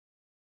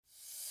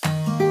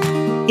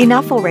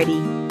Enough already.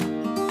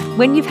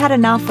 When you've had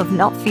enough of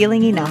not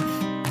feeling enough,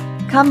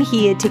 come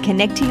here to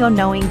connect to your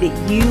knowing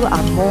that you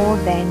are more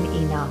than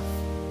enough.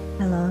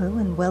 Hello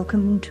and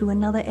welcome to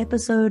another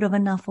episode of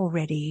Enough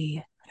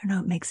Already. I don't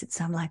know, it makes it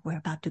sound like we're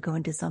about to go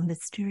into some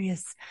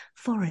mysterious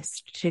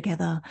forest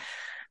together.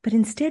 But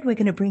instead, we're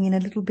going to bring in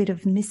a little bit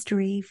of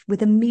mystery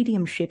with a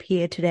mediumship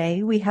here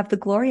today. We have the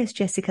glorious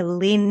Jessica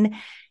Lynne.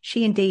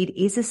 She indeed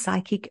is a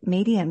psychic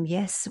medium.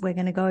 Yes, we're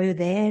going to go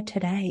there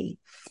today.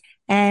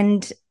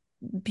 And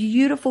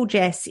beautiful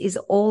Jess is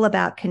all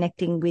about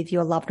connecting with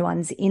your loved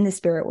ones in the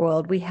spirit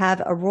world. We have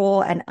a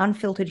raw and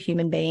unfiltered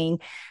human being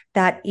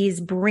that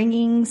is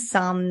bringing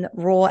some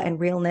raw and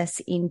realness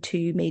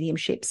into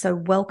mediumship. So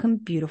welcome,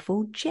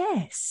 beautiful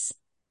Jess.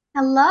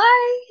 Hello.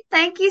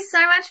 Thank you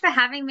so much for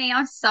having me.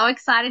 I'm so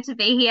excited to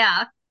be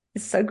here.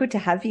 It's so good to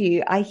have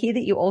you. I hear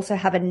that you also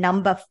have a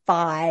number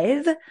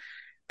 5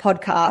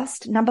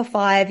 podcast, number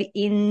 5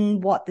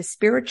 in what, the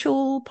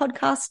spiritual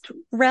podcast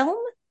realm?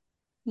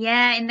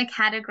 Yeah, in the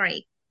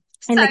category.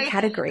 In the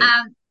category. So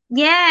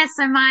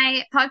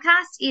my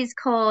podcast is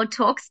called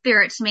Talk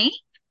Spirit to Me.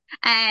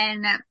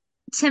 And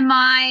to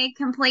my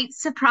complete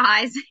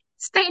surprise,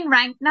 it's been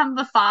ranked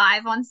number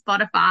 5 on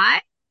Spotify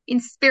in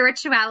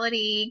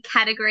spirituality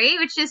category,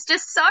 which is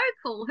just so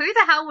cool. Who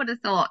the hell would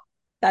have thought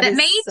that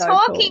me so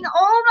talking cool.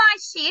 All my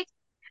shit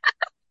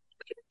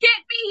get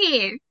me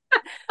here?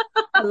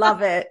 I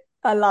love it.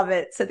 I love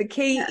it. So the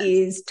key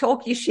is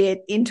talk your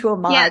shit into a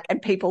mic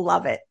and people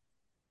love it.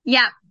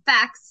 Yeah,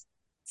 facts.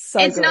 So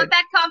it's good. not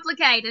that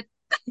complicated.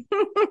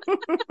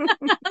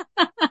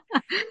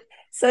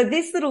 So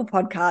this little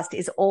podcast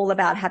is all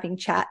about having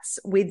chats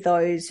with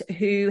those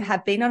who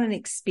have been on an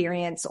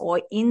experience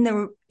or in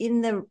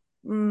the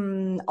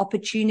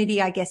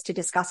opportunity, I guess, to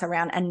discuss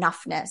around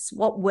enoughness,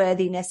 what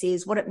worthiness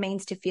is, what it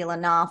means to feel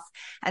enough.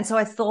 And so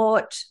I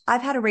thought,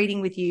 I've had a reading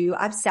with you,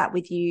 I've sat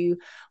with you.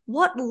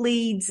 What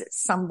leads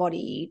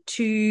somebody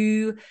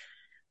to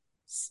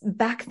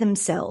back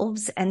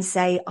themselves and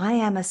say, I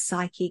am a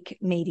psychic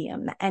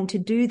medium, and to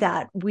do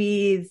that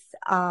with,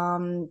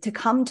 to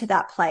come to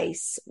that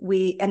place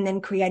and then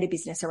create a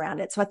business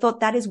around it. So I thought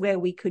that is where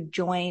we could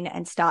join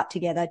and start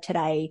together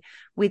today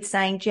with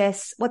saying,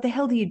 Jess, what the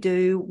hell do you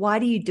do? Why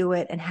do you do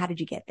it? And how did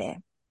you get there?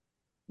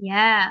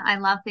 Yeah, I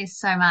love this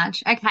so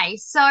much. Okay.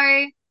 So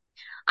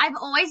I've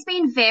always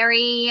been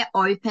very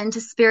open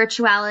to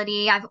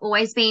spirituality. I've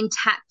always been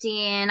tapped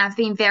in. I've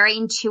been very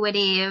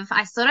intuitive.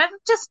 I started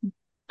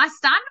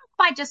off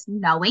by just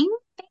knowing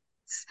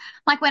things.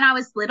 Like when I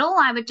was little,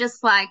 I would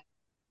just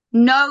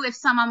know if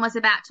someone was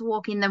about to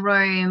walk in the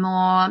room,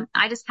 or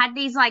I just had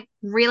these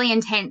really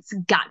intense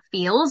gut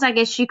feels, I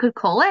guess you could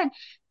call it.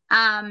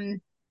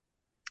 And,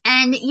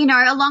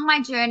 along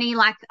my journey,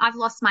 I've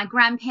lost my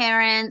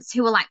grandparents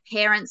who were like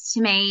parents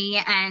to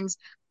me, and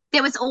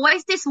there was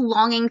always this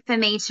longing for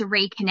me to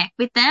reconnect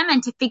with them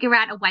and to figure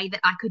out a way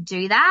that I could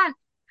do that.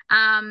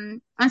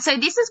 And so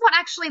this is what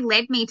actually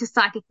led me to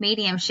psychic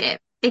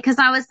mediumship, because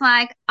I was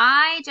like,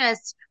 I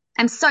just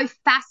am so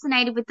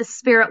fascinated with the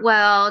spirit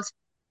world.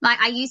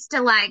 I used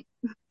to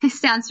this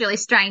sounds really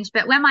strange,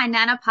 but when my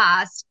nana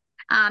passed,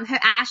 her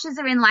ashes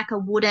are in a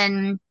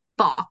wooden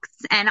box,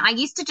 and I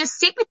used to just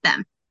sit with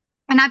them.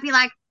 And I'd be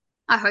like,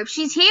 I hope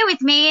she's here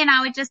with me. And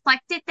I would just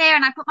sit there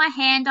and I put my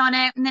hand on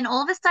it. And then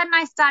all of a sudden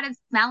I started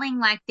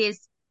smelling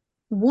this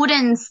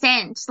wooden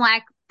scent.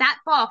 That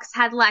box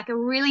had a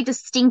really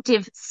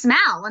distinctive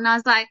smell. And I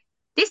was like,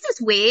 this is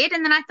weird.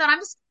 And then I thought, I'm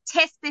just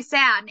test this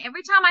out. And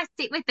every time I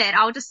sit with it,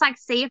 I'll just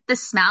see if the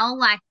smell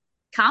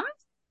comes.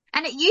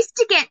 And it used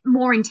to get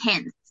more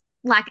intense,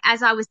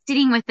 as I was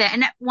sitting with it.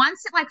 And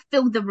once it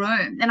filled the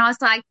room, and I was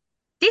like,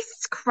 this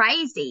is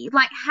crazy.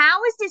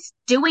 How is this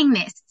doing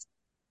this?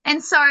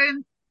 And so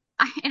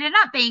I ended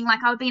up being I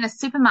would be in a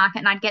supermarket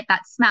and I'd get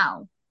that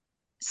smell.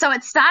 So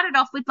it started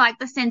off with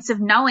the sense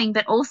of knowing,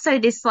 but also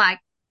this sensory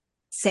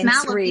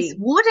smell of this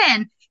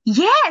wooden.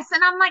 Yes.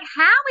 And I'm like,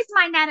 how is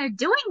my nana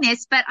doing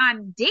this? But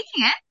I'm digging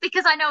it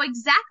because I know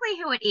exactly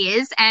who it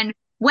is and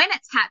when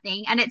it's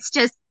happening. And it's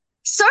just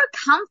so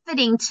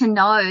comforting to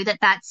know that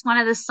that's one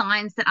of the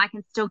signs that I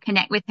can still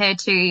connect with her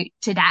to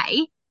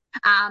today.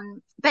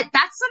 But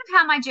that's sort of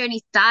how my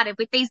journey started,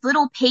 with these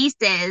little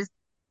pieces.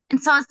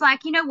 And so I was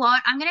like, you know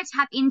what, I'm going to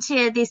tap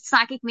into this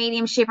psychic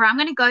mediumship, or I'm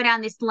going to go down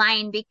this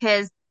lane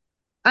because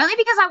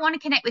I want to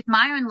connect with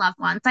my own loved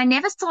ones. I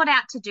never sought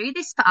out to do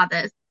this for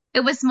others. It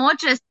was more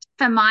just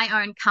for my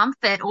own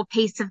comfort or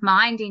peace of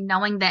mind in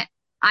knowing that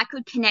I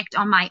could connect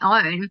on my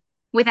own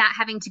without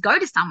having to go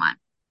to someone,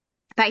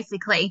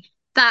 basically.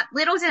 But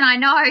little did I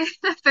know,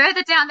 the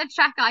further down the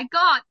track I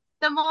got,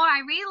 the more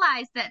I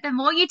realized that the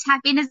more you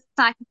tap in as a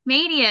psychic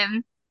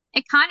medium,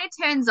 it kind of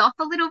turns off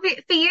a little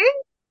bit for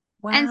you.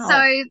 Wow. And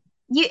so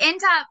you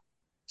end up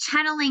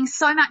channeling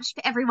so much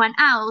for everyone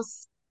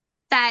else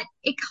that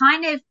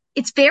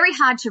it's very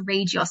hard to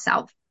read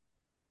yourself.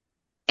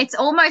 It's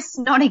almost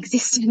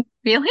non-existent,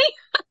 really.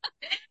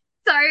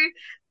 So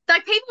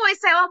people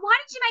always say, oh, why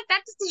did you make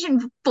that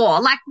decision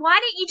for? Why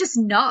didn't you just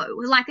know?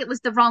 It was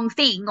the wrong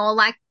thing, or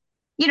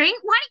why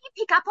don't you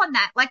pick up on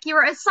that? Like,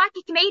 you're a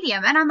psychic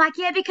medium. And I'm like,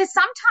 yeah, because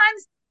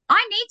sometimes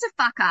I need to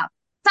fuck up.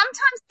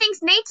 Sometimes things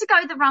need to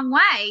go the wrong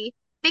way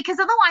because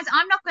otherwise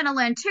I'm not going to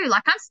learn too.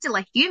 Like, I'm still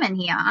a human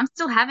here. I'm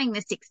still having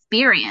this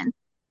experience.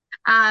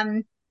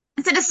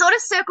 So to sort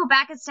of circle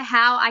back as to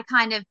how I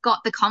kind of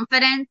got the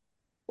confidence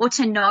or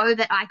to know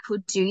that I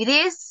could do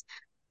this,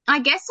 I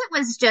guess it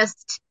was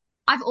just,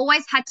 I've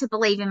always had to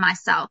believe in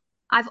myself.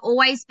 I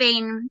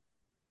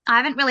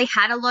haven't really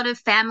had a lot of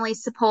family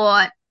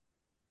support.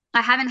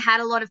 I haven't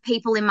had a lot of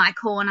people in my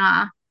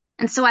corner.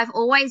 And so I've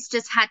always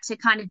just had to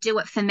kind of do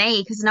it for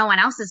me because no one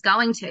else is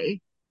going to.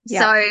 Yeah.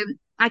 So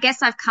I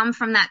guess I've come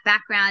from that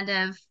background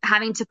of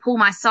having to pull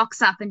my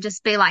socks up and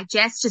just be like,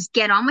 Jess, just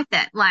get on with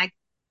it. Like,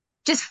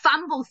 just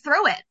fumble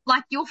through it.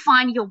 Like, you'll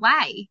find your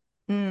way.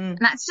 And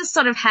that's just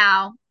sort of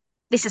how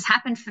this has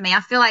happened for me. I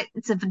feel like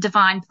it's a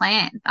divine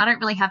plan. I don't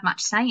really have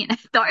much say in it,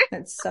 though.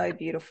 That's so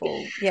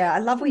beautiful. Yeah, I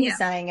love what you're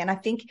saying. And I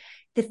think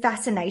the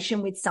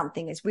fascination with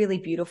something is really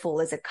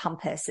beautiful as a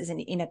compass, as an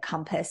inner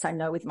compass. I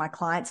know with my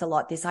clients a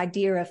lot, this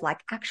idea of like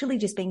actually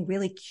just being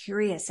really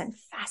curious and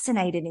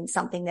fascinated in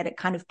something that it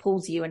kind of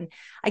pulls you. And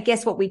I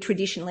guess what we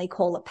traditionally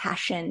call a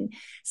passion,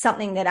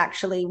 something that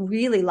actually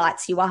really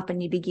lights you up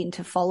and you begin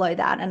to follow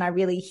that. And I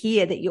really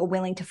hear that you're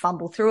willing to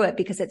fumble through it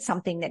because it's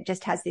something that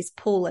just has this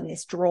pull and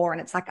this draw.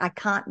 And it's like, I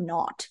can't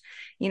not,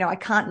 I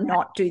can't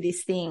not do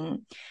this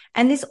thing.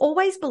 And this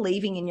always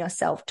believing in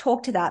yourself.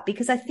 Talk to that,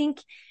 because I think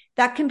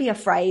that can be a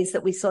phrase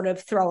that we sort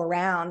of throw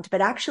around, but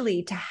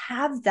actually to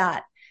have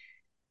that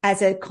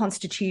as a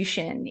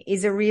constitution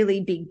is a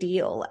really big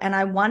deal. And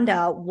I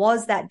wonder,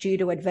 was that due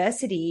to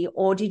adversity,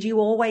 or did you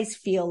always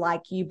feel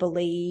like you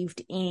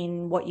believed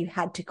in what you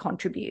had to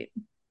contribute?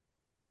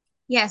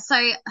 Yeah, so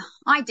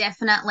I've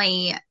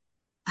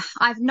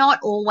not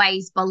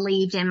always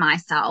believed in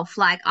myself.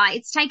 Like,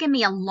 it's taken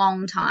me a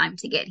long time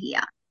to get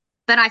here,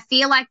 but I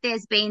feel like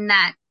there's been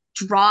that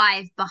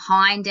drive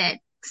behind it.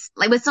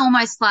 Like, it's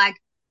almost like,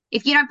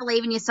 if you don't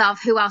believe in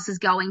yourself, who else is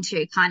going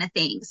to, kind of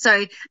thing.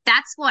 So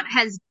that's what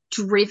has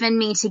driven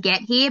me to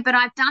get here, but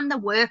I've done the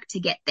work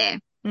to get there.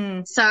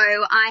 So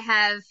I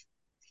have,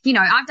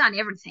 I've done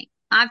everything.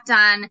 I've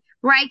done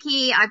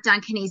Reiki, I've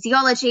done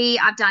kinesiology,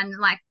 I've done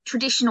like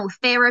traditional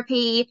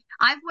therapy.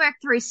 I've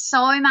worked through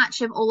so much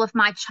of all of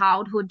my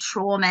childhood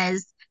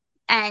traumas.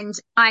 And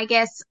I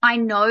guess I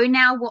know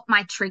now what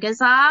my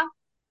triggers are.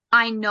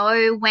 I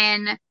know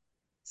when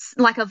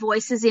like a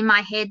voice is in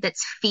my head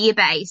that's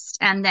fear-based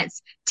and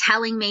that's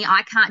telling me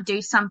I can't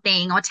do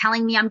something or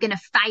telling me I'm going to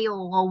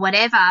fail or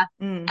whatever.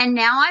 And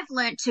now I've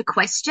learned to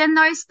question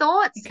those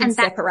thoughts. You can and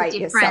separate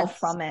yourself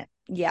from it.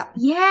 Yeah.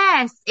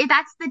 Yes,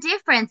 that's the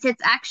difference.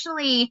 It's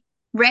actually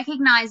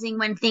recognizing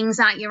when things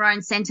aren't your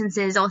own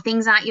sentences or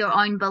things aren't your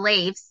own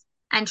beliefs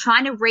and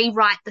trying to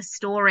rewrite the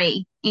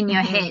story in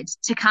your head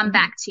to come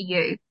back to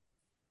you.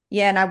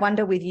 Yeah. And I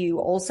wonder with you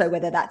also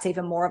whether that's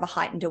even more of a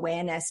heightened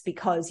awareness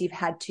because you've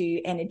had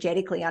to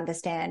energetically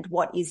understand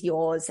what is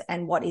yours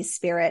and what is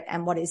spirit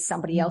and what is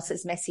somebody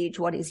else's message,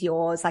 what is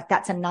yours. Like,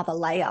 that's another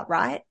layer,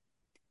 right?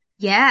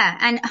 Yeah.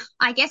 And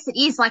I guess it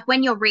is like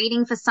when you're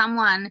reading for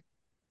someone,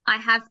 I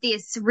have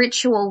this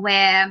ritual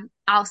where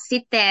I'll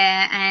sit there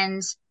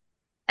and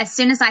as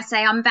soon as I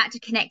say I'm about to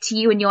connect to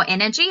you and your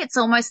energy, it's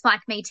almost like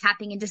me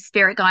tapping into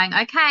spirit going,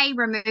 okay,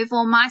 remove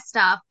all my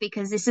stuff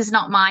because this is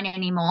not mine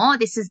anymore.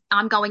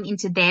 I'm going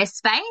into their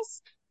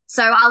space.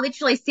 So I'll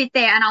literally sit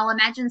there and I'll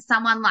imagine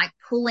someone like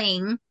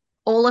pulling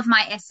all of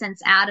my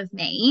essence out of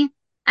me.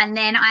 And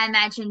then I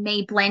imagine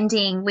me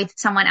blending with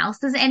someone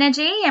else's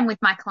energy and with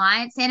my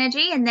client's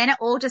energy. And then it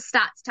all just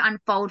starts to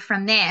unfold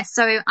from there.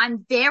 So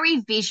I'm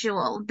very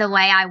visual the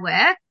way I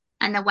work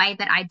and the way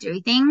that I do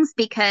things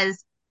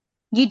because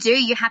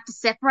you have to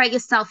separate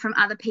yourself from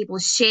other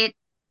people's shit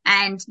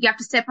and you have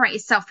to separate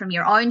yourself from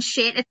your own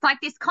shit. It's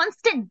like this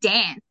constant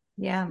dance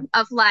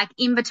of like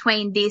in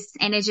between this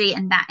energy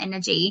and that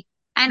energy.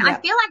 And I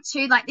feel like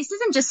too, like this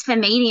isn't just for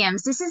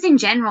mediums. This is in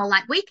general.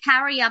 Like we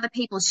carry other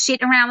people's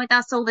shit around with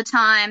us all the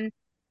time.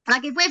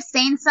 Like if we've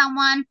seen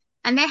someone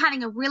and they're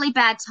having a really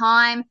bad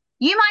time,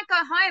 you might go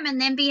home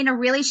and then be in a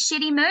really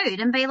shitty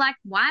mood and be like,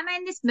 why am I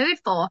in this mood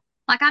for?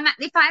 Like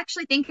if I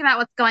actually think about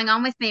what's going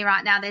on with me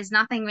right now, there's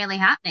nothing really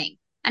happening.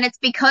 And it's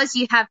because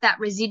you have that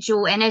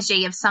residual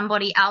energy of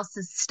somebody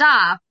else's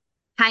stuff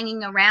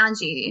hanging around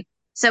you.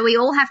 So we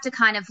all have to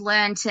kind of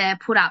learn to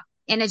put up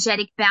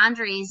energetic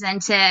boundaries and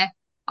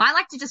I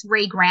like to just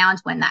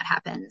reground when that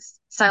happens.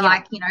 So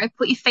like,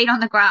 put your feet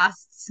on the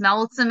grass,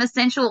 smell some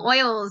essential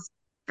oils,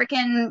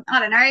 freaking, I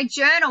don't know,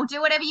 journal,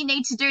 do whatever you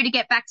need to do to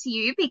get back to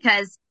you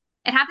because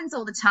it happens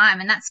all the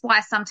time. And that's why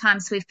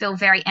sometimes we feel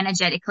very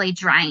energetically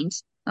drained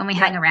when we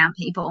hang around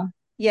people.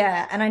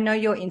 Yeah. And I know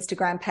your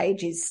Instagram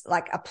page is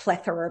like a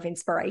plethora of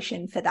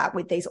inspiration for that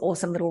with these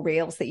awesome little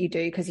reels that you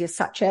do because you're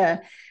such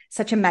a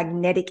such a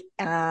magnetic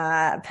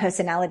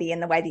personality in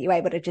the way that you're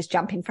able to just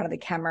jump in front of the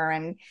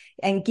camera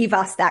and give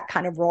us that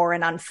kind of raw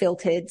and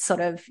unfiltered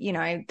sort of, you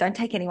know, don't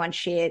take anyone's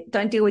shit,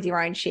 don't deal with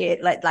your own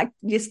shit, like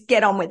just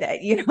get on with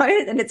it, you know.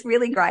 And it's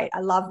really great. I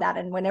love that.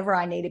 And whenever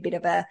I need a bit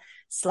of a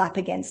slap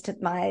against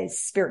my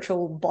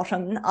spiritual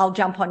bottom, I'll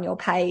jump on your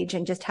page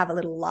and just have a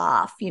little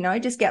laugh, you know,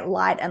 just get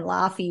light and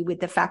laughy with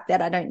the fact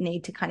that I don't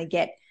need to kind of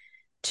get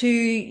to,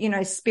 you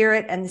know,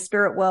 spirit and the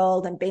spirit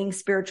world, and being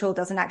spiritual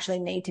doesn't actually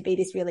need to be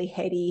this really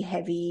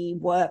heavy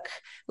work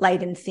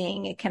laden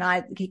thing. It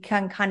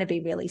can kind of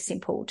be really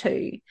simple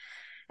too.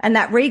 And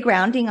that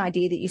regrounding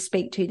idea that you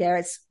speak to there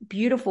is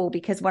beautiful,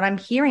 because what I'm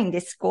hearing,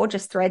 this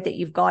gorgeous thread that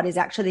you've got, is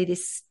actually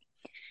this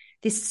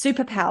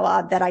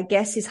superpower that I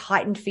guess is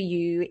heightened for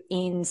you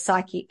in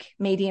psychic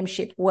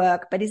mediumship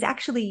work, but is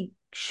actually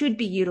should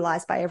be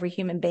utilized by every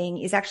human being,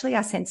 is actually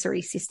our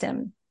sensory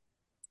system.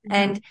 Mm-hmm.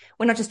 And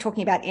we're not just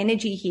talking about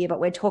energy here, but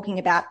we're talking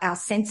about our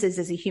senses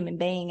as a human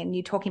being. And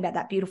you're talking about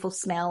that beautiful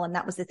smell. And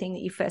that was the thing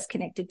that you first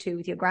connected to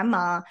with your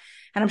grandma.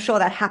 And I'm sure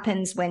that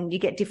happens when you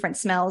get different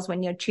smells,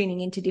 when you're tuning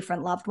into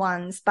different loved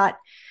ones, but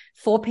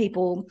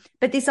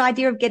this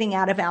idea of getting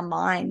out of our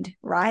mind,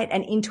 right,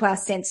 and into our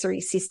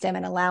sensory system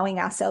and allowing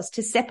ourselves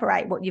to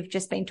separate, what you've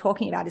just been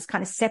talking about is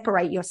kind of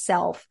separate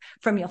yourself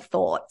from your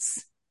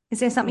thoughts.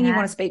 Is there something you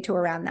want to speak to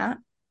around that?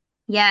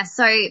 Yeah.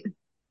 So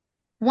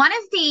one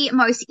of the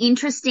most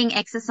interesting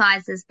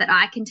exercises that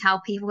I can tell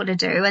people to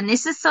do, and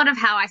this is sort of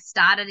how I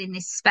started in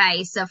this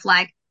space of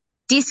like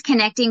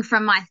disconnecting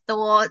from my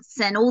thoughts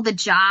and all the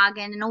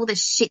jargon and all the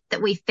shit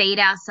that we feed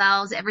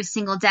ourselves every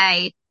single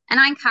day. And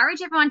I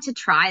encourage everyone to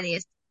try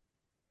this.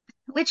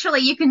 Literally,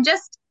 you can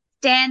just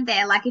stand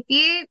there. Like if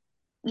you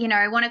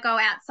know, want to go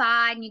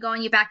outside and you go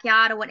in your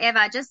backyard or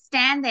whatever, just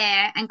stand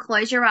there and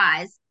close your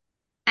eyes.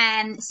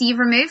 And so you've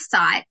removed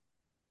sight.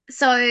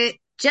 So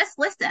just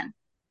listen.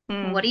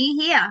 What do you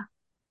hear?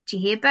 Do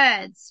you hear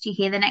birds? Do you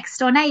hear the next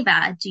door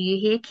neighbor? Do you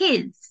hear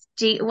kids?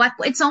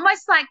 It's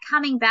almost like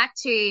coming back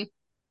to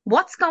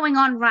what's going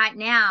on right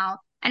now.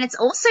 And it's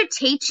also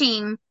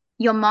teaching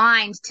your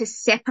mind to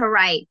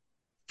separate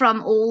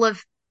from all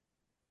of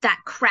that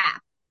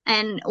crap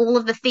and all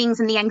of the things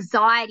and the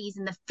anxieties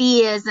and the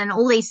fears and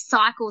all these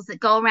cycles that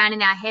go around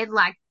in our head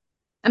like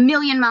a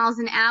million miles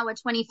an hour,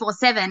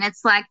 24/7.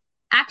 It's like,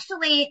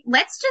 actually,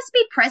 let's just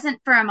be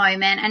present for a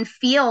moment and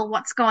feel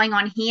what's going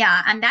on here.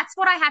 And that's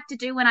what I have to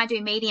do when I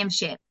do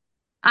mediumship.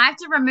 I have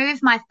to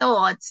remove my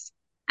thoughts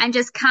and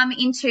just come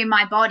into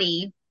my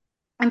body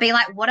and be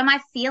like, what am I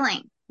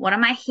feeling? What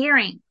am I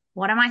hearing?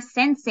 What am I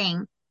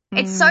sensing?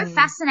 It's so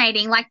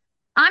fascinating. Like,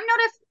 I'm not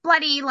a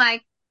bloody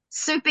like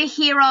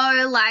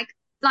superhero. Like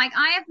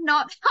I'm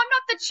not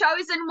the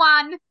chosen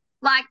one.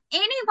 Like,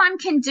 anyone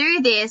can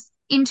do this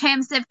in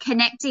terms of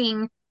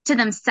connecting to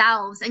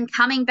themselves and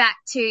coming back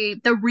to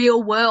the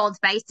real world,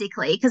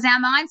 basically, because our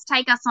minds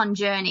take us on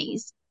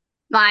journeys.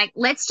 Like,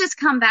 let's just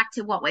come back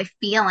to what we're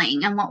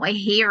feeling and what we're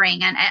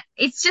hearing. And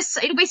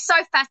it'll be so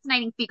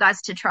fascinating for you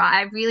guys to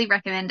try. I really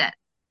recommend it.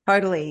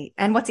 Totally.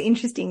 And what's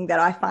interesting that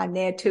I find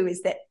there too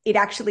is that it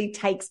actually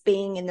takes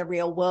being in the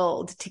real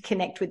world to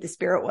connect with the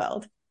spirit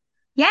world.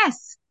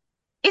 Yes.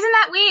 Isn't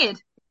that weird?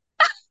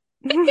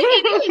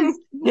 It is.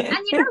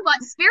 And you know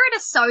what? Spirit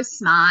is so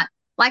smart.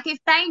 Like, if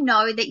they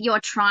know that you're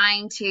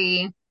trying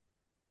to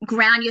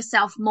ground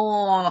yourself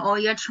more or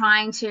you're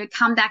trying to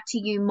come back to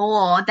you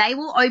more, they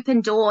will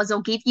open doors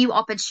or give you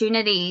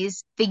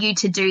opportunities for you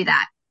to do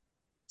that.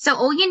 So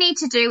all you need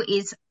to do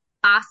is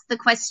ask the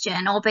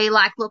question or be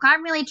like, look,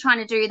 I'm really trying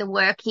to do the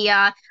work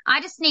here.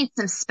 I just need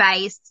some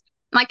space.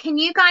 Like, can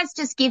you guys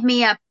just give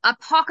me a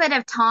pocket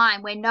of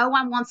time where no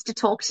one wants to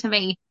talk to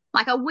me?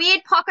 Like a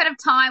weird pocket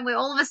of time where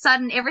all of a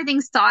sudden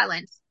everything's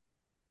silent.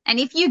 And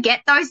if you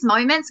get those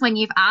moments when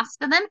you've asked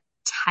for them,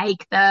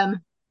 take them.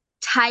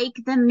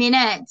 Take the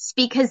minutes,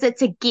 because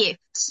it's a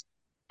gift.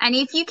 And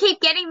if you keep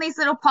getting these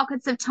little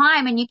pockets of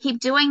time and you keep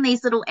doing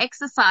these little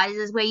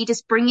exercises where you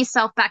just bring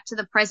yourself back to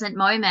the present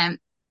moment,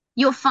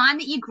 you'll find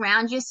that you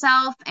ground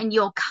yourself and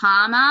you're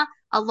calmer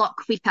a lot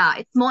quicker.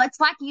 It's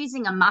like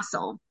using a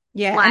muscle.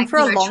 Yeah, like, and for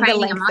a longer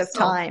length of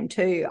time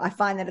too. I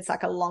find that it's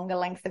like a longer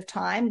length of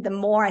time. The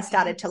more I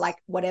started to, like,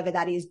 whatever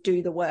that is,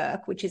 do the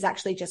work, which is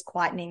actually just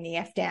quietening the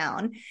F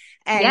down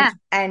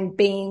and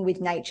being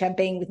with nature,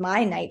 being with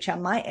my nature,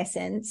 my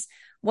essence,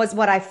 was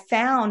what I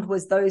found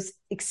was those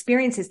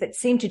experiences that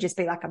seemed to just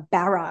be like a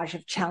barrage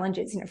of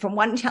challenges, you know, from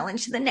one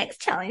challenge to the next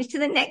challenge to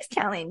the next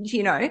challenge,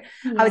 you know.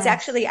 Yes. I was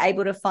actually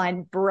able to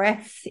find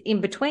breath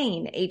in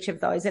between each of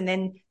those. And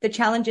then the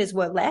challenges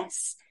were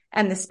less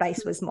and the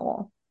space was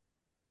more.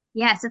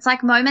 Yes, it's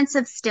like moments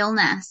of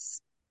stillness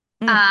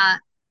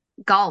are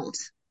gold.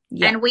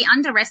 Yeah. And we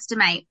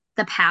underestimate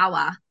the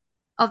power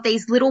of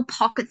these little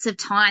pockets of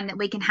time that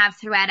we can have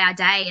throughout our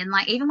day. And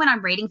like, even when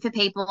I'm reading for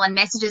people and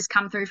messages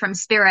come through from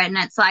spirit and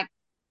it's like,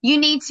 you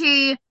need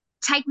to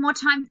take more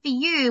time for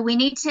you. We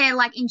need to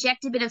like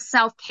inject a bit of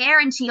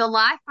self-care into your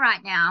life right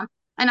now.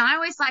 And I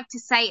always like to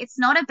say, it's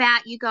not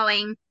about you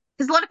going,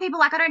 because a lot of people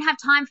are like, I don't have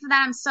time for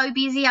that. I'm so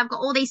busy. I've got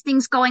all these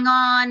things going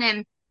on.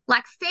 And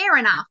like, fair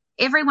enough.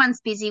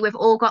 everyone's busy. We've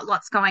all got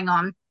lots going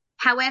on.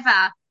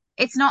 However,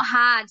 it's not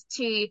hard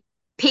to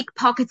pick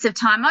pockets of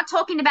time. I'm not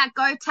talking about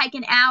go take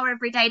an hour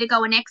every day to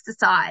go and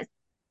exercise.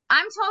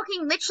 I'm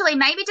talking literally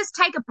maybe just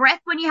take a breath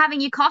when you're having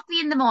your coffee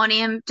in the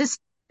morning and just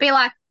be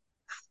like,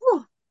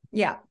 whew,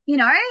 Yeah. you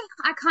know,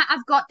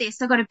 I've got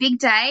this. I've got a big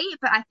day,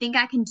 but I think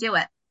I can do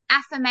it.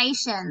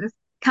 Affirmations,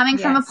 coming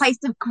from a place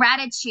Yes. of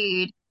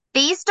gratitude.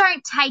 These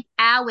don't take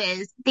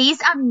hours.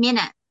 These are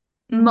minutes,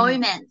 Mm-hmm.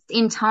 moments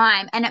in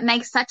time. And it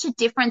makes such a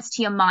difference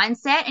to your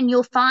mindset. And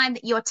you'll find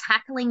that you're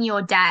tackling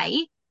your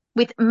day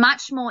with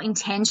much more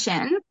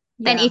intention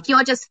than Yeah. if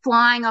you're just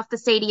flying off the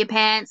seat of your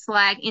pants,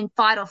 like in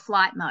fight or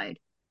flight mode.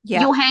 Yeah.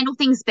 You'll handle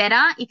things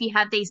better if you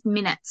have these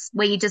minutes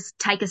where you just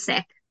take a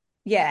sec.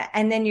 Yeah.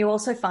 And then you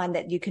also find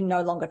that you can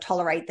no longer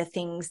tolerate the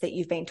things that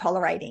you've been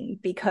tolerating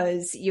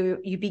because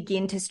you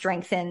begin to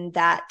strengthen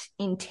that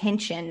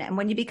intention. And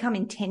when you become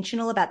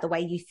intentional about the way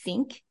you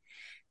think,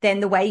 then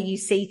the way you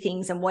see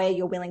things and where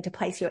you're willing to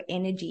place your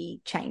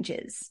energy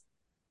changes.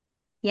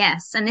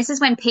 Yes. And this is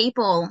when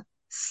people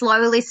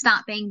slowly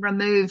start being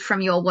removed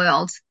from your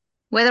world,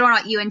 whether or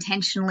not you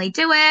intentionally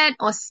do it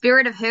or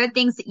spirit have heard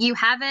things that you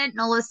haven't. And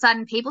all of a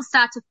sudden people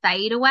start to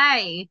fade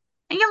away.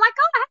 And you're like,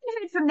 oh, I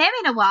haven't heard from them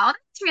in a while.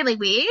 That's really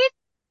weird.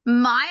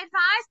 My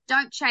advice,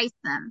 don't chase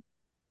them.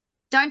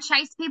 Don't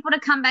chase people to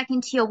come back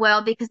into your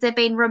world because they've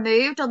been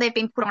removed or they've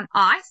been put on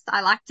ice,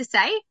 I like to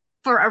say,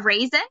 for a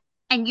reason.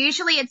 And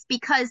usually it's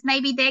because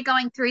maybe they're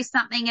going through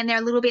something and they're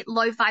a little bit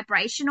low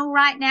vibrational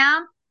right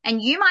now.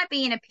 And you might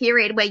be in a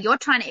period where you're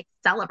trying to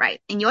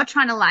accelerate and you're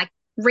trying to like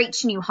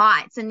reach new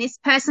heights. And this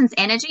person's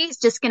energy is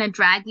just going to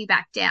drag you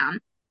back down.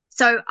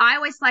 So I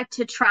always like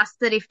to trust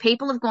that if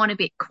people have gone a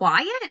bit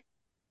quiet,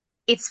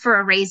 it's for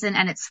a reason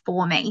and it's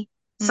for me.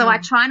 So I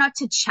try not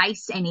to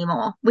chase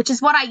anymore, which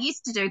is what I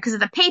used to do because of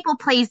the people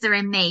pleaser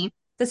in me,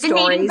 The the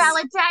needing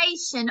stories.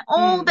 validation,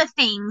 all the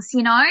things,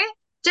 you know,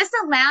 just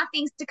allow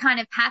things to kind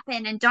of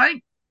happen and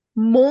don't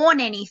mourn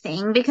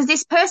anything because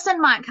this person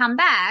might come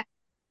back.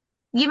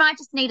 You might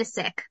just need a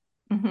sec.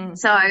 Mm-hmm.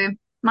 So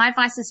my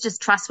advice is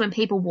just trust when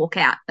people walk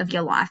out of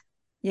your life.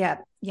 Yeah,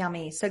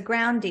 yummy. So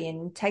ground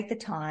in, take the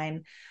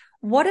time.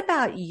 What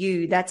about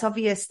you? That's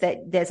obvious that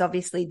there's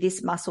obviously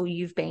this muscle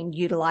you've been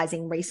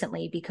utilizing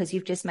recently because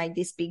you've just made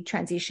this big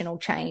transitional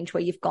change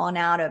where you've gone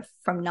out of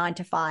from 9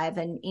 to 5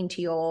 and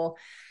into your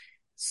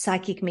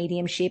psychic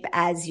mediumship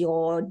as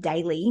your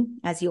daily,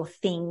 as your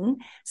thing.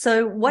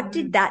 So what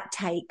did that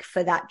take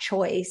for that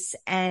choice?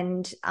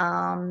 And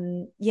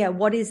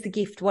what is the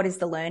gift? What is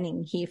the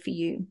learning here for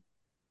you?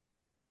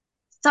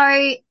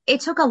 So it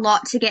took a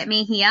lot to get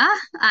me here.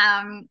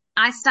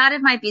 I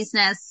started my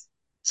business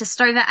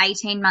just over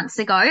 18 months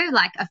ago,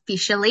 like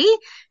officially.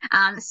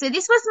 So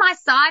this was my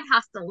side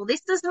hustle.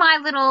 This was my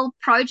little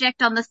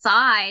project on the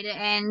side.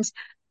 And,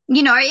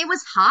 you know, it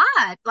was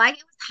hard. Like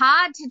it was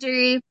hard to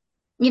do.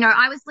 You know,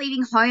 I was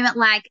leaving home at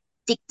like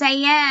 6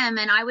 a.m.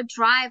 and I would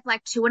drive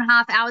like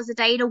 2.5 hours a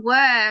day to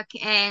work.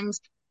 And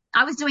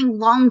I was doing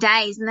long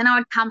days and then I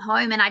would come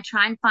home and I'd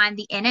try and find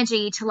the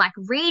energy to like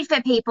read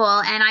for people.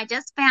 And I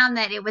just found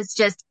that it was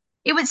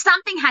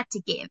something had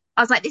to give.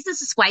 I was like, this is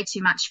just way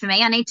too much for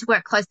me. I need to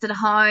work closer to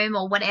home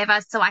or whatever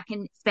so I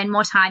can spend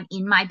more time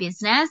in my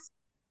business.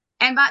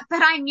 But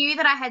I knew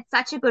that I had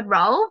such a good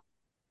role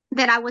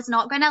that I was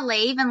not going to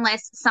leave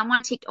unless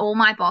someone ticked all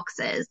my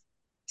boxes.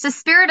 So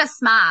Spirit are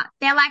smart.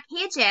 They're like,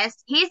 here, Jess,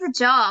 here's a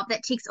job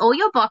that ticks all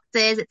your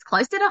boxes. It's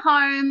closer to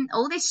home,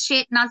 all this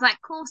shit. And I was like,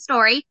 cool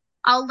story.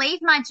 I'll leave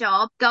my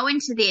job, go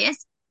into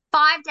this.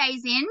 5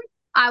 days in,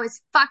 I was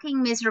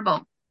fucking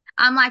miserable.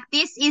 I'm like,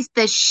 this is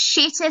the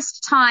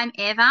shittest time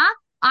ever.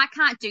 I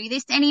can't do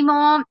this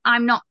anymore.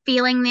 I'm not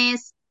feeling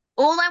this.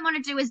 All I want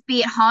to do is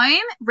be at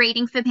home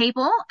reading for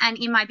people and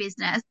in my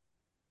business.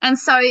 And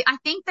so I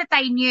think that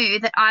they knew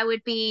that I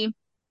would be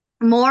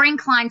more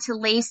inclined to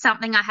leave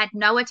something I had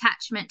no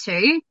attachment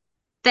to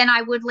than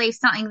I would leave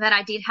something that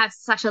I did have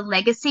such a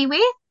legacy with.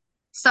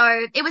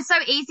 So it was so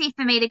easy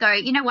for me to go,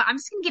 you know what, I'm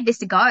just going to give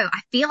this a go. I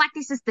feel like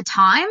this is the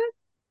time.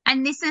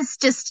 And this has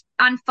just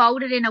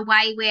unfolded in a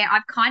way where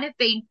I've kind of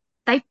been,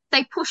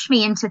 they push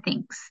me into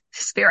things,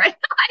 Spirit.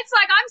 It's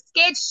like I'm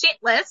scared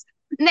shitless.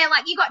 And they're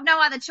like, you got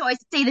no other choice.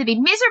 It's either be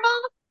miserable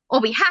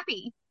or be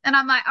happy. And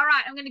I'm like, all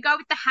right, I'm going to go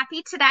with the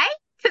happy today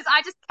because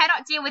I just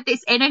cannot deal with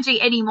this energy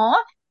anymore.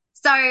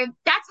 So that's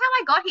how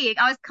I got here.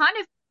 I was kind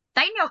of,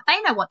 they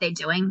know what they're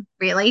doing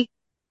really.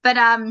 But,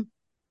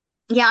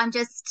 yeah, I'm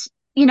just,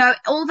 you know,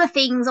 all the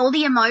things, all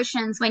the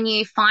emotions when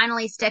you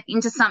finally step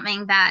into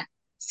something that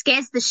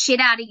scares the shit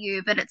out of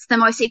you, but it's the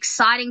most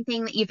exciting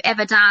thing that you've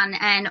ever done.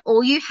 And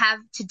all you have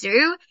to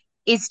do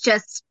is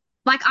just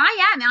like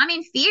I'm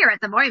in fear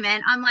at the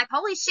moment. I'm like,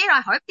 holy shit,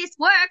 I hope this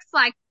works.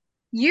 Like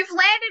you've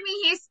landed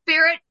me here,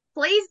 Spirit,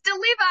 please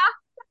deliver.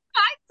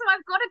 Right? So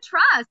I've got to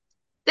trust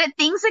that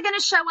things are going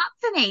to show up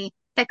for me,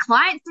 that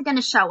clients are going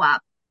to show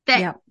up,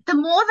 that the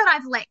more that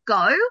I've let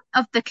go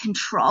of the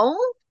control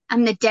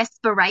and the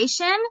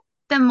desperation,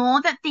 the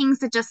more that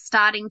things are just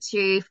starting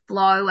to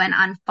flow and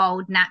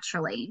unfold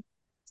naturally.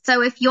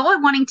 So if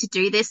you're wanting to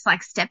do this,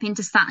 like step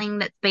into something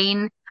that's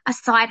been a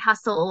side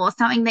hustle or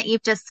something that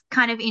you've just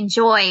kind of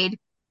enjoyed,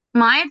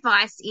 my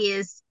advice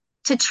is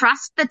to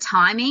trust the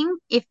timing.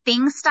 If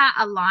things start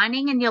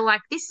aligning and you're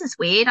like, this is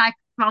weird, I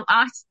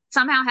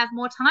somehow have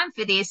more time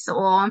for this,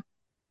 or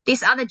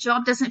this other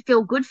job doesn't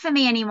feel good for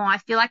me anymore, I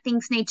feel like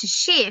things need to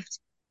shift,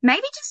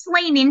 maybe just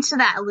lean into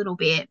that a little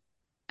bit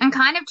and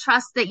kind of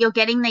trust that you're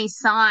getting these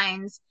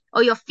signs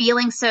or you're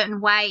feeling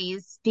certain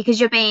ways because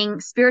you're being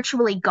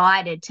spiritually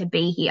guided to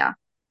be here.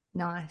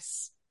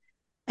 Nice.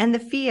 And the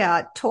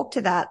fear, talk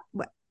to that.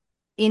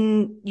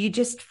 You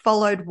just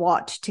followed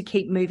what to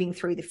keep moving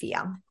through the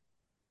fear?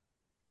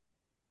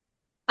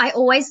 I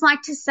always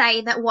like to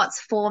say that what's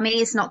for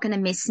me is not going to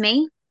miss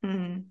me.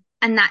 Mm.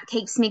 And that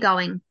keeps me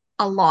going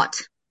a lot.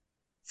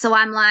 So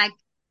I'm like,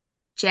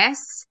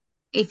 Jess,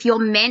 if you're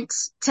meant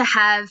to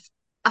have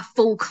a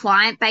full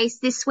client base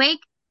this week,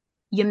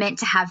 you're meant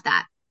to have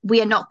that.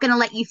 We are not going to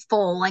let you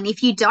fall. And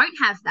if you don't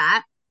have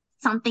that,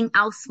 something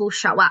else will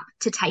show up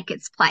to take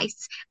its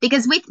place.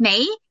 Because with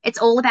me, it's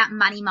all about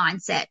money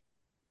mindset.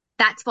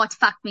 That's what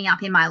fucked me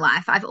up in my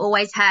life. I've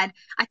always had,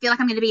 I feel like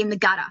I'm going to be in the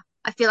gutter.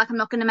 I feel like I'm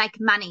not going to make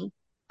money.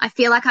 I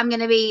feel like I'm going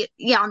to be,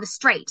 on the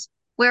street.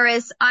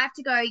 Whereas I have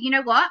to go, you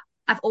know what?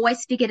 I've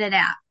always figured it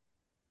out.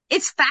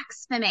 It's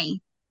facts for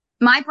me.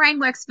 My brain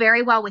works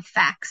very well with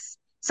facts.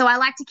 So I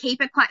like to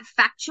keep it quite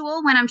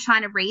factual when I'm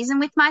trying to reason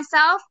with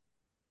myself.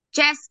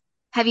 Jess,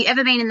 have you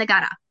ever been in the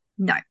gutter?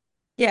 No.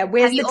 Yeah,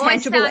 where's Have you the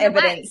always tangible found a way?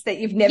 evidence that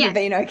you've never Yes.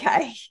 been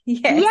okay?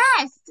 Yes.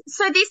 Yes.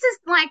 So this is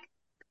like,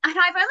 and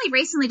I've only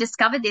recently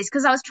discovered this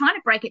because I was trying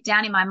to break it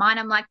down in my mind.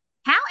 I'm like,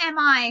 how am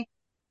I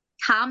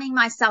calming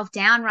myself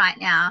down right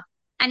now?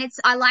 And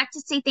I like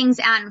to see things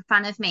out in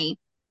front of me.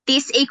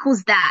 This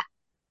equals that.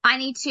 I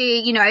need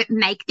to,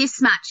 make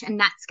this much and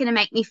that's going to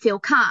make me feel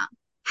calm.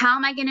 How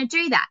am I going to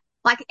do that?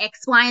 Like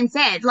X, Y, and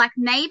Z. Like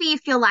maybe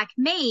if you're like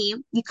me,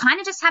 you kind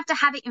of just have to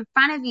have it in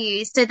front of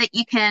you so that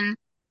you can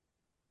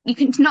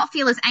not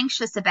feel as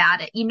anxious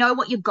about it. You know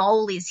what your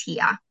goal is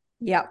here.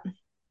 Yep.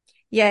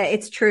 Yeah,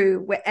 it's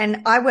true.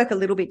 And I work a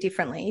little bit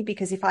differently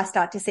because if I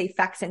start to see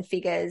facts and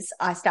figures,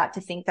 I start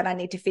to think that I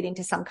need to fit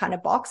into some kind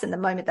of box. And the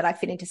moment that I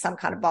fit into some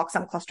kind of box,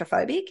 I'm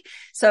claustrophobic.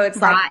 So it's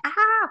Right. like,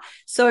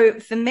 So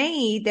for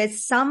me,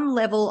 there's some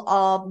level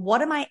of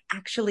what am I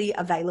actually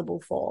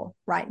available for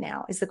right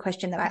now is the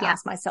question that I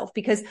ask myself,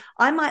 because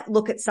I might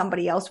look at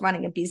somebody else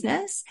running a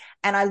business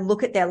and I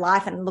look at their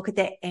life and look at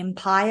their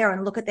empire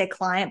and look at their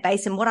client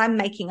base. And what I'm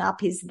making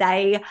up is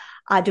they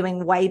are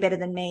doing way better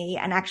than me.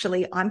 And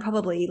actually, I'm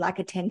probably like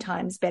a 10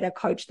 times better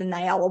coach than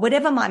they are, or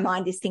whatever my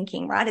mind is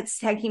thinking, right? It's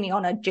taking me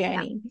on a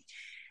journey.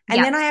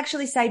 And then I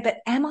actually say, but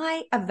am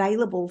I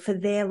available for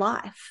their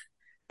life?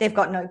 They've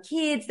got no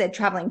kids. They're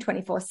traveling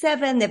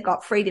 24/7. They've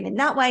got freedom in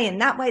that way and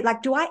that way.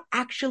 Like, do I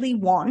actually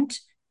want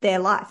their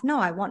life? No,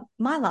 I want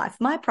my life,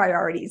 my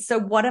priorities. So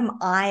what am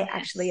I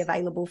actually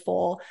available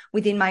for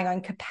within my own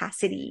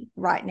capacity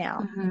right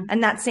now? Mm-hmm.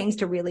 And that seems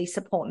to really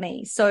support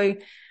me. So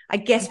I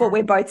guess what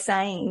we're both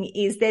saying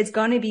is there's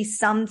going to be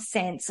some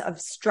sense of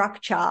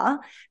structure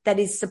that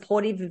is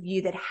supportive of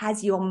you, that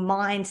has your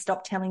mind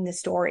stop telling the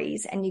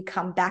stories and you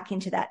come back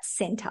into that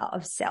center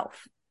of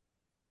self.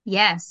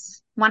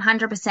 Yes,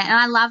 100%. And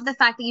I love the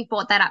fact that you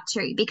brought that up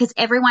too, because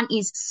everyone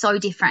is so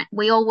different.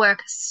 We all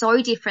work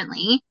so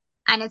differently.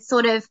 And it's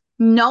sort of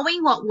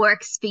knowing what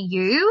works for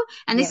you.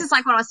 And this is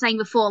like what I was saying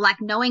before, like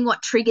knowing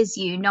what triggers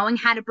you, knowing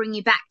how to bring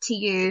you back to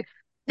you.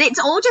 It's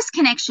all just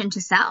connection to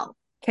self.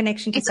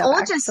 Connection to it's self,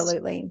 all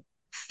absolutely.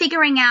 Just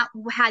figuring out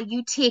how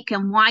you tick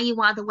and why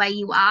you are the way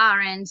you are.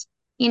 And,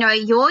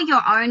 you're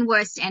your own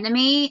worst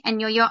enemy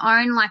and you're your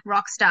own like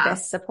rock star.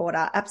 Best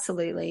supporter.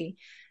 Absolutely.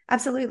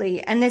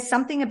 Absolutely. And there's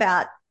something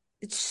about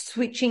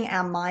switching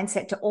our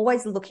mindset to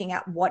always looking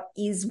at what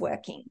is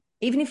working.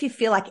 Even if you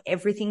feel like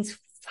everything's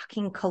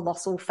fucking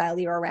colossal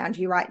failure around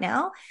you right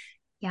now.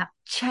 Yeah.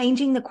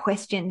 Changing the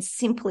question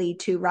simply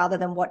to, rather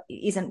than what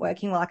isn't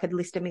working, well, I could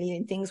list a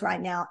million things right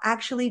now,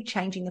 actually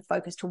changing the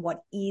focus to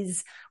what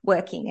is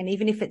working. And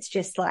even if it's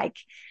just like,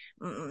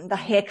 the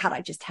haircut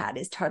I just had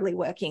is totally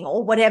working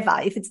or whatever,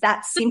 if it's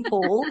that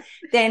simple,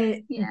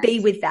 then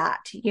be with that,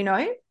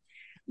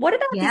 What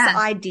about this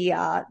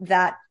idea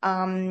that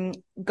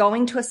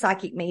going to a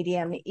psychic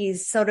medium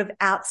is sort of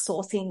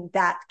outsourcing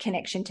that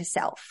connection to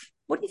self?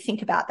 What do you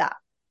think about that?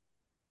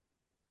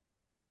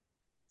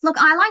 Look,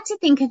 I like to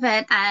think of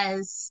it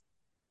as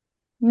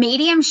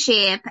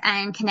mediumship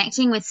and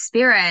connecting with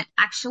spirit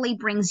actually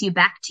brings you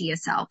back to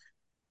yourself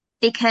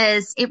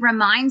because it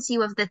reminds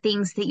you of the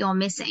things that you're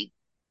missing.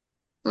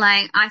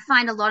 Like I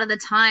find a lot of the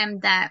time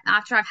that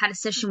after I've had a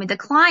session with a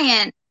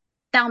client,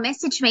 they'll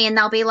message me and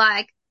they'll be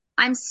like,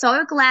 I'm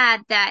so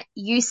glad that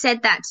you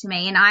said that to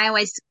me. And I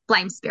always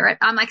blame spirit.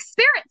 I'm like,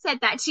 spirit said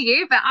that to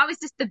you, but I was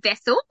just the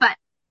vessel, but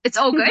it's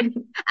all good.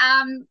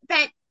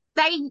 But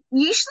they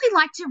usually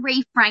like to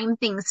reframe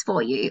things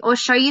for you or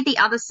show you the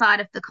other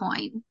side of the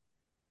coin.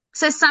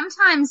 So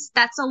sometimes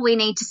that's all we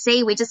need to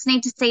see. We just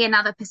need to see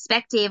another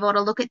perspective or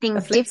to look at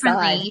things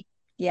differently.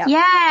 Yeah.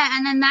 Yeah.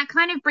 And then that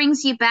kind of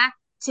brings you back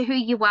to who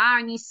you are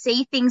and you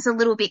see things a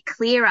little bit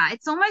clearer.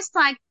 It's almost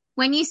like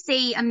when you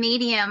see a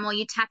medium or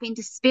you tap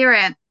into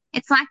spirit,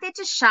 it's like they're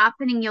just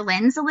sharpening your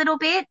lens a little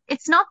bit.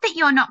 It's not that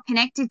you're not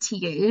connected to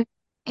you.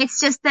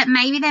 It's just that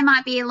maybe there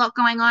might be a lot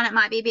going on. It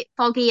might be a bit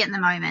foggy at the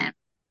moment.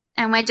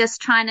 And we're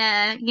just trying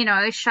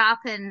to,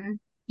 sharpen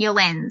your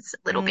lens a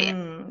little bit.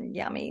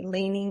 Yummy.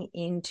 Leaning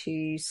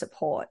into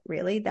support,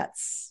 really.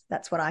 That's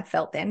what I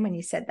felt then when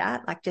you said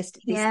that. Like just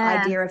this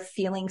idea of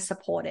feeling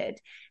supported.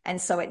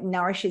 And so it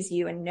nourishes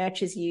you and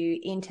nurtures you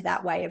into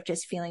that way of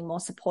just feeling more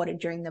supported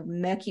during the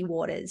murky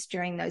waters,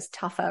 during those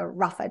tougher,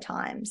 rougher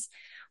times.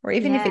 Or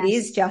even if it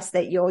is just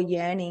that you're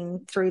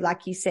yearning through,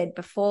 like you said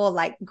before,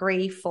 like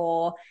grief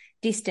or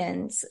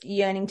distance,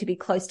 yearning to be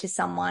close to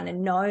someone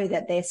and know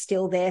that they're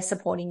still there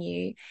supporting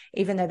you,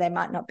 even though they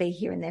might not be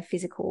here in their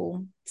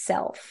physical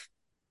self.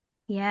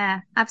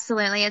 Yeah,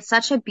 absolutely. It's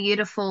such a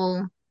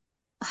beautiful,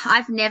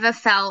 I've never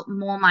felt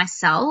more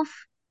myself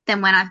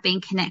than when I've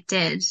been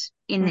connected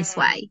in this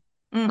way.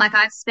 Like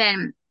I've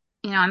spent,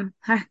 I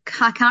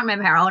can't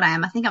remember how old I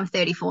am. I think I'm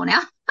 34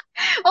 now.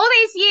 All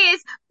these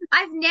years,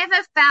 I've never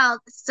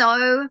felt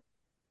so,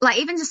 like,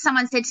 even just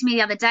someone said to me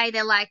the other day,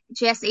 they're like,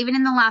 Jess, even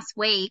in the last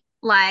week,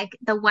 like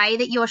the way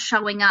that you're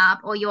showing up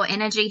or your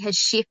energy has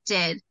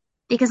shifted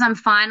because I'm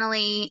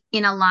finally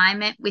in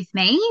alignment with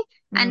me.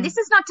 And this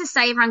is not to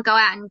say everyone go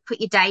out and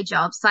quit your day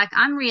jobs. Like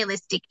I'm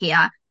realistic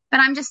here,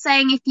 but I'm just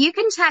saying if you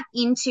can tap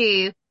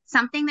into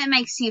something that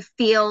makes you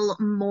feel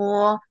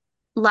more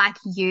like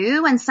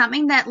you and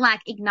something that like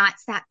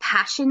ignites that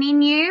passion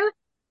in you,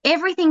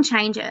 everything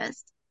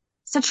changes.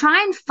 So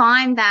try and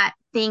find that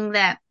thing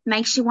that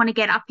makes you want to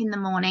get up in the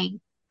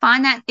morning.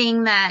 Find that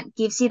thing that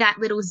gives you that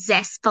little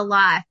zest for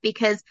life,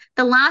 because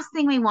the last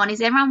thing we want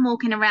is everyone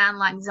walking around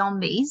like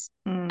zombies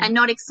and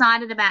not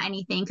excited about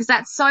anything, because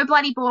that's so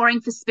bloody boring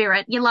for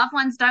spirit. Your loved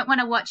ones don't want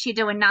to watch you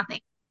doing nothing.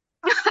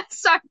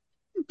 So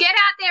get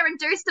out there and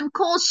do some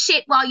cool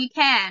shit while you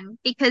can,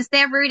 because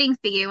they're rooting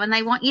for you and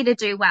they want you to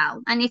do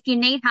well. And if you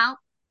need help,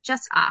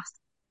 just ask.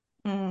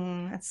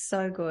 That's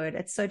so good.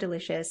 It's so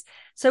delicious.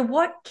 So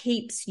what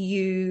keeps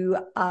you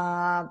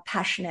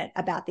passionate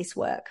about this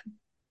work?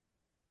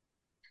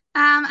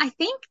 I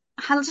think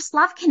I just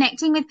love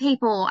connecting with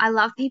people. I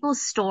love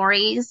people's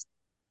stories.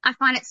 I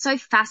find it so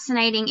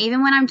fascinating,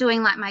 even when I'm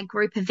doing like my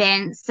group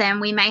events and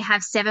we may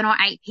have 7 or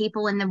 8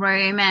 people in the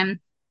room and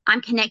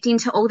I'm connecting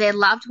to all their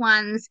loved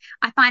ones.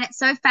 I find it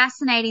so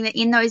fascinating that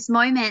in those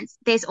moments,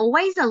 there's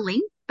always a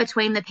link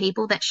between the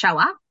people that show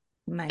up.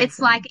 Amazing. It's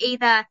like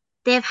either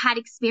they've had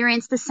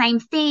experienced the same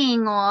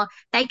thing or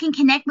they can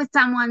connect with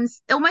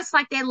someone's, almost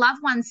like their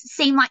loved ones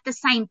seem like the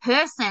same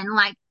person.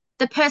 Like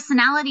the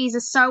personalities are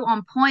so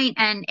on point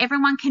and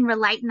everyone can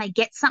relate and they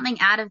get something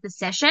out of the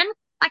session.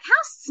 Like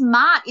how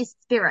smart is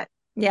spirit?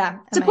 Yeah.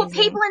 To Amazing. put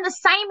people in the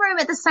same room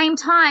at the same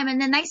time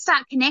and then they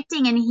start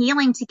connecting and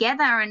healing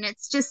together. And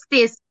it's just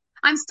this,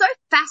 I'm so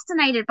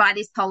fascinated by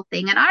this whole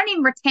thing. And I don't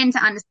even pretend to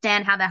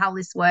understand how the hell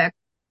this works,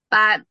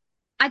 but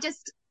I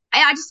just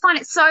find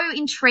it so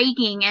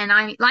intriguing.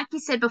 And like you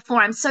said before,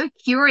 I'm so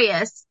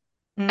curious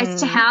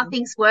as to how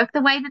things work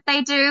the way that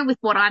they do with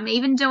what I'm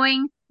even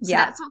doing. So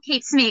that's what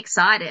keeps me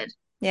excited.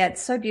 Yeah,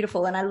 it's so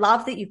beautiful. And I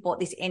love that you've brought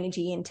this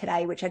energy in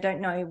today, which I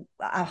don't know.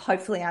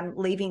 Hopefully I'm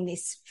leaving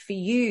this for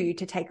you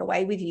to take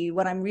away with you.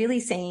 What I'm really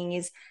seeing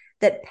is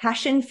that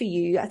passion for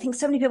you. I think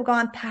so many people go,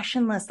 I'm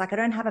passionless. Like I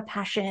don't have a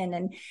passion.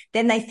 And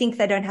then they think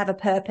they don't have a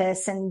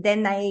purpose. And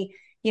then they,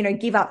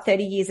 give up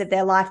 30 years of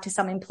their life to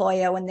some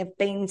employer when they've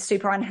been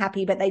super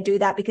unhappy, but they do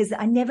that because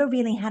I never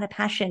really had a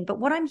passion. But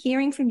what I'm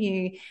hearing from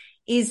you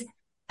is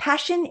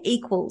passion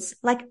equals,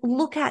 like,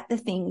 look at the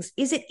things.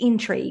 Is it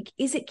intrigue?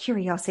 Is it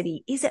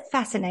curiosity? Is it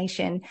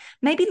fascination?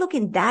 Maybe look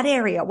in that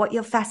area, what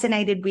you're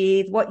fascinated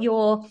with, what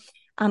you're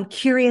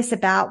curious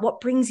about,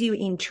 what brings you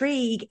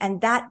intrigue. And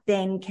that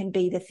then can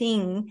be the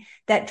thing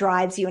that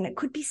drives you. And it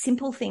could be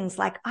simple things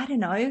like, I don't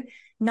know,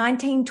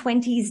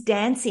 1920s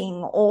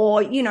dancing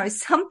or,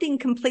 something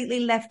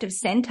completely left of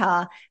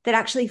center that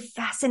actually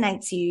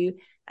fascinates you.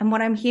 And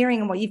what I'm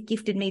hearing and what you've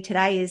gifted me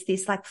today is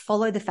this, like,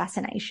 follow the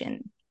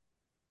fascination.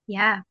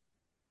 Yeah.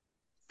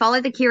 Follow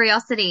the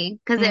curiosity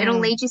because it'll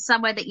lead you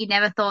somewhere that you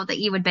never thought that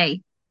you would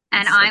be.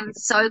 And I'm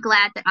so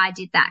glad that I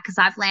did that because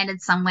I've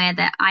landed somewhere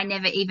that I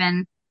never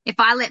even, if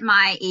I let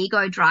my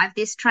ego drive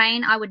this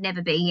train, I would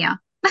never be here.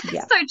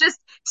 Yeah. So just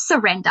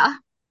surrender.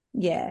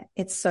 Yeah,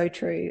 it's so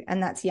true.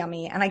 And that's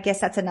yummy. And I guess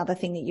that's another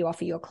thing that you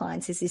offer your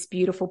clients is this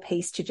beautiful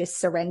piece to just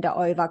surrender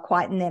over,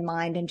 quieten their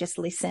mind and just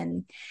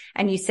listen.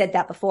 And you said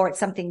that before. It's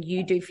something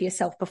you do for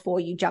yourself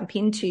before you jump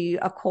into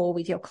a call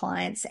with your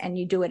clients, and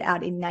you do it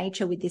out in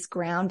nature with this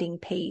grounding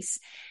piece,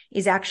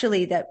 is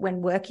actually that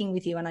when working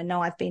with you, and I know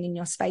I've been in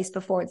your space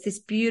before, it's this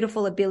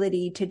beautiful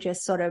ability to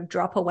just sort of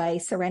drop away,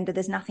 surrender.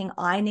 There's nothing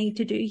I need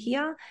to do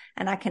here,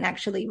 and I can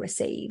actually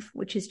receive,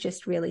 which is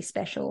just really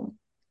special.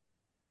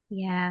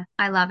 Yeah,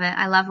 I love it.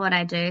 I love what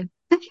I do.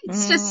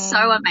 It's just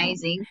so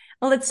amazing.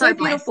 Well, it's so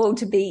beautiful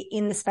to be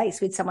in the space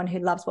with someone who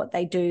loves what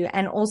they do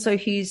and also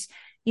who's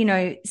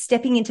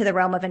stepping into the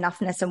realm of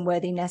enoughness and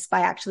worthiness by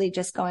actually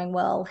just going,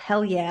 well,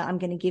 hell yeah, I'm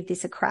going to give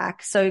this a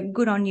crack. So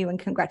good on you and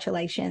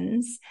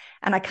congratulations.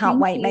 And I can't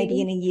Thank wait. you. Maybe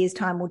in a year's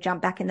time, we'll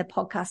jump back in the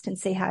podcast and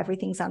see how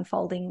everything's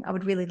unfolding. I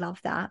would really love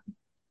that.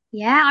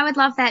 Yeah, I would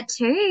love that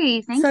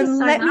too. Thank you so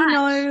let me much.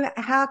 know,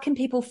 how can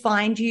people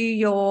find you,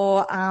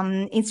 your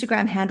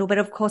Instagram handle, but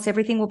of course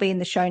everything will be in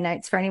the show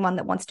notes for anyone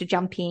that wants to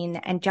jump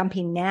in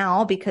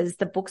now, because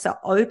the books are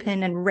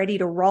open and ready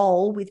to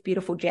roll with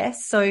beautiful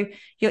Jess. So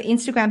your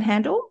Instagram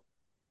handle?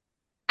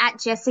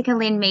 At Jessica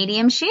Lynne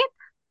Mediumship.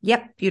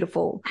 Yep,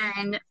 beautiful.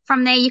 And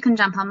from there you can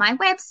jump on my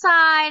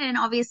website, and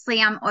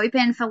obviously I'm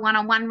open for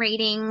one-on-one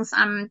readings.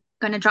 I'm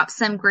going to drop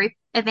some group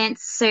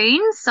events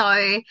soon,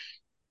 so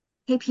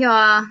keep your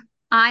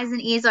eyes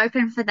and ears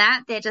open for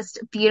that. They're just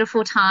a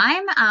beautiful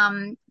time.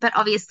 But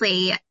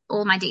obviously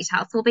all my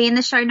details will be in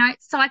the show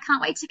notes. So I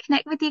can't wait to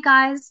connect with you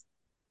guys.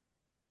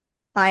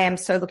 I am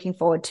so looking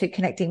forward to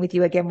connecting with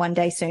you again one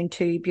day soon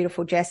too,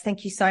 beautiful Jess.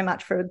 Thank you so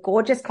much for a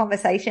gorgeous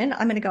conversation.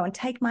 I'm going to go and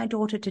take my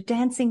daughter to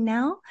dancing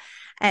now.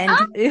 And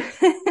love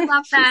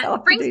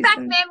that. Brings back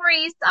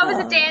memories. I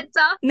was a dancer.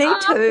 Me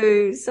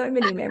too. So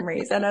many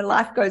memories, and her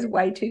life goes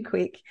way too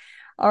quick.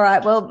 All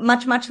right. Well,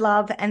 much, much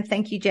love. And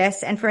thank you,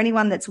 Jess. And for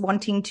anyone that's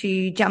wanting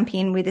to jump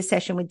in with a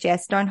session with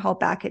Jess, don't hold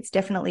back. It's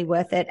definitely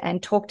worth it.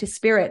 And talk to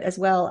Spirit as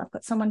well. I've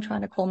got someone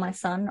trying to call my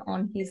son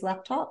on his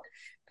laptop.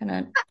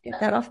 Gonna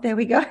get that off. There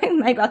we go.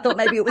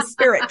 Maybe it was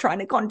Spirit trying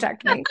to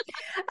contact me.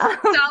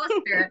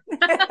 Spirit.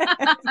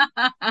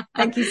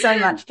 Thank you so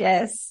much,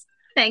 Jess.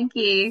 Thank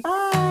you.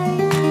 Bye.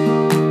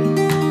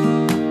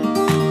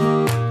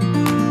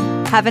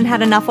 Haven't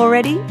had enough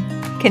already?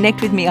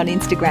 Connect with me on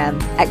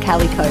Instagram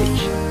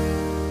 @CallieCoach.